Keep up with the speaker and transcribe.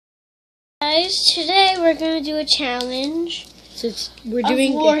guys, today we're going to do a challenge. So we're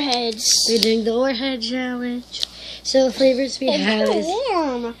doing warheads. We're doing the warhead challenge. So the flavors we have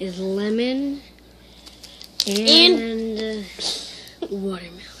is lemon and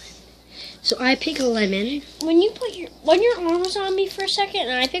watermelon. So I pick lemon. When you put your arm was on me for a second,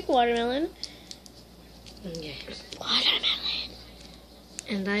 and I pick watermelon. Okay. Watermelon.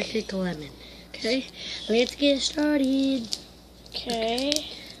 And I pick lemon. Okay. Let's get started. Okay.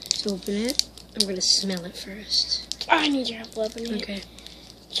 Let's open it. I'm gonna smell it first. I need your help opening it. Okay.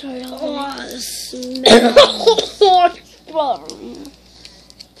 Sorry, the smell.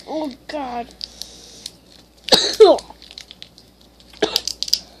 Oh God.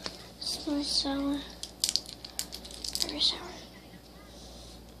 Smells sour. Very sour.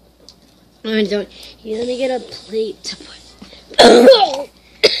 I don't. You let me get a plate to put. Let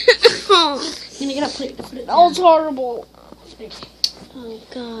me get a plate to put it. That was horrible. Oh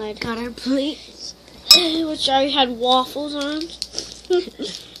God. Got our plates. Which I had waffles on.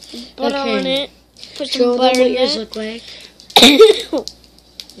 Butter on it. Put some Show butter them what in yours it. look like. You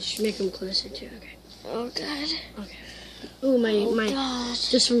should make them closer too. Okay. Oh God. Okay. Ooh, my God.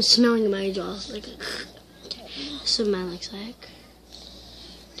 just from smelling my jaws like. Okay. This is what mine looks like.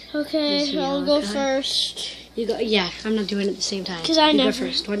 Okay, I'll go first. You go. Yeah, I'm not doing it at the same time. Cause I you never. go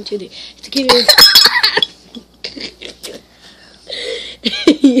first. 1, 2, 3. To give you.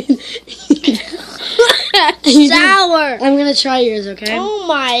 Sour. I'm gonna try yours, okay? Oh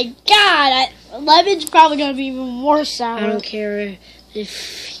my God! Lemon's probably gonna be even more sour. I don't care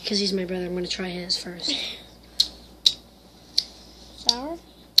because he's my brother. I'm gonna try his first. Sour.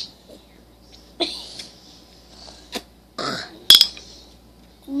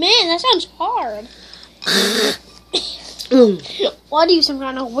 Man, that sounds hard. What are you, some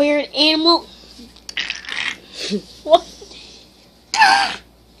kind of weird animal? What?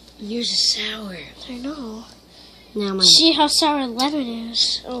 Yours is sour. I know. Now mine. See how sour lemon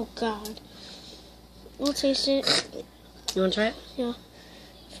is. Oh God. I'll taste it. You want to try it? Yeah.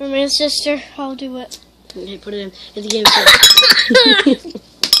 For my sister, I'll do it. Okay, put it in. It's a game.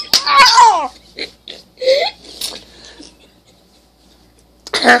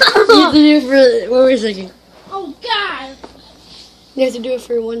 You have to do it for one more second. Oh God. You have to do it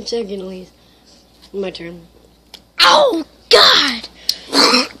for 1 second at least. My turn. Oh God.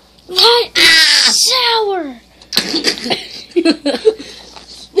 That is sour.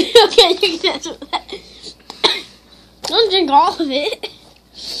 Okay, you can have some of that. Don't drink all of it.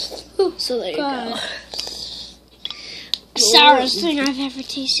 So there you go. Sourest thing I've ever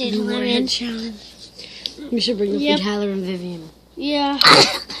tasted. The Lemon. warhead challenge. We should bring it for Tyler and Vivian. Yeah.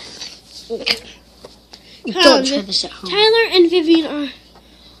 Don't try this at home. Tyler and Vivian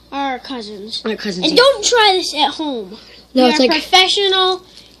are cousins. Our cousins. And don't try this at home. No, We it's are like professional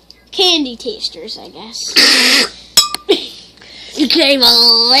candy tasters, I guess. you can't even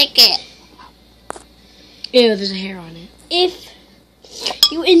lick it. Ew, there's a hair on it. If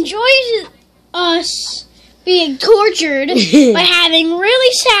you enjoyed us being tortured by having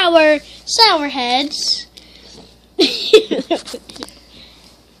really sour heads,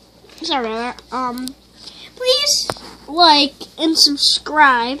 sorry about that. Please like and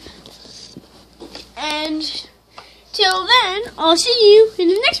subscribe. And till then, I'll see you in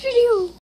the next video.